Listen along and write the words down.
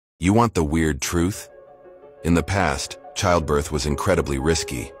You want the weird truth? In the past, childbirth was incredibly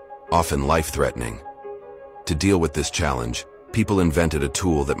risky, often life-threatening. To deal with this challenge, people invented a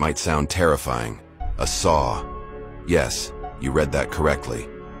tool that might sound terrifying: a saw. Yes, you read that correctly.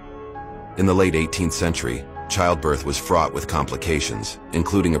 In the late 18th century, childbirth was fraught with complications,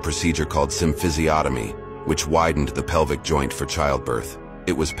 including a procedure called symphysiotomy, which widened the pelvic joint for childbirth.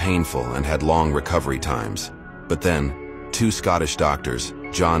 It was painful and had long recovery times. But then, two Scottish doctors,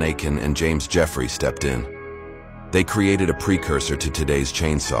 John Aiken and James Jeffrey, stepped in. They created a precursor to today's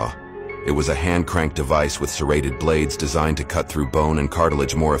chainsaw. It was a hand-crank device with serrated blades designed to cut through bone and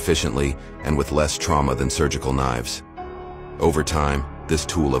cartilage more efficiently and with less trauma than surgical knives. Over time, this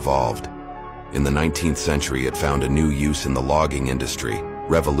tool evolved. In the 19th century, it found a new use in the logging industry,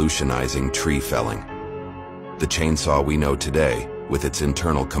 revolutionizing tree felling. The chainsaw we know today, with its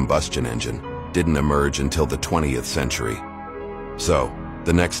internal combustion engine, didn't emerge until the 20th century. So,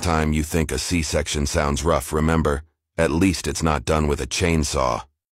 the next time you think a C-section sounds rough, remember, at least it's not done with a chainsaw.